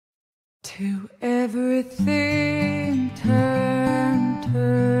To everything turn,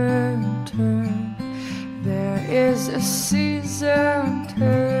 turn, turn. There is a season,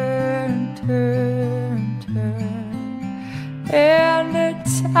 turn, turn, turn. And a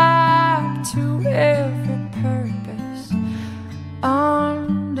time to every purpose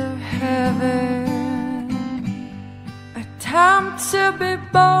under heaven. A time to be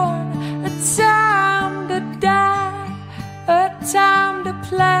born, a time to die, a time to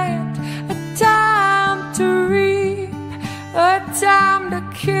plant, a time to reap, a time to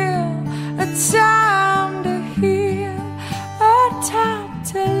kill, a time to heal, a time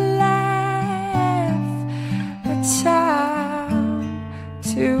to laugh, a time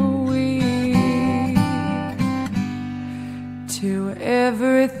to weep. To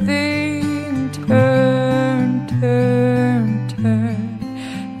everything turn, turn,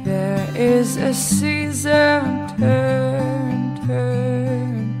 turn. There is a season, turn,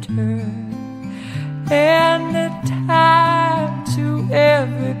 turn, turn. And a time to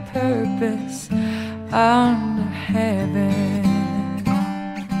every purpose under heaven.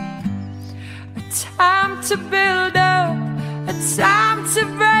 A time to build up, a time to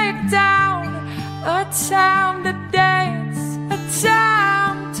break down, a time to dance, a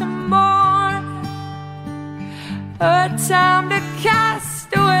time to mourn, a time to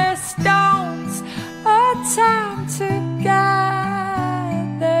cast away stones, a time to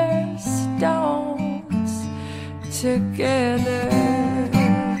gather stones together.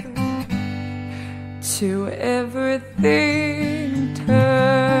 To everything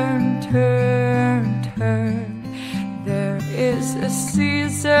turn, turn, turn. There is a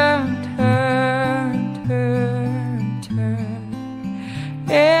season, turn, turn, turn.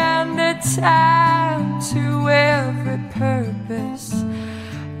 And a time to every purpose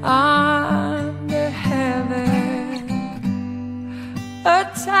under heaven. A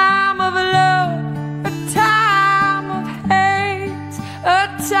time of love, a time of hate, a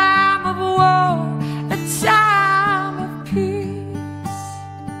time of war, a time of peace,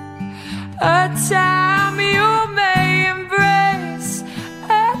 a time you may embrace,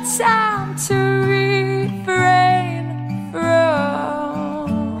 a time to refrain from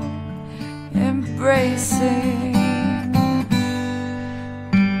embracing.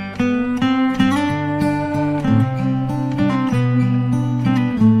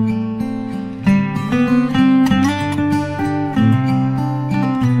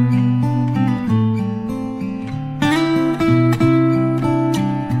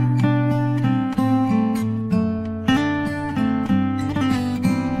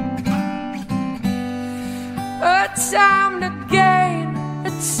 A time to gain, a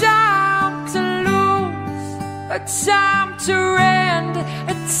time to lose, a time to rend,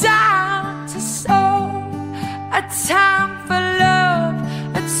 a time to sow, a time for love,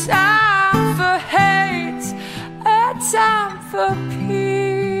 a time for hate, a time for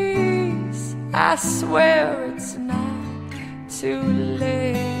peace. I swear it's not too late.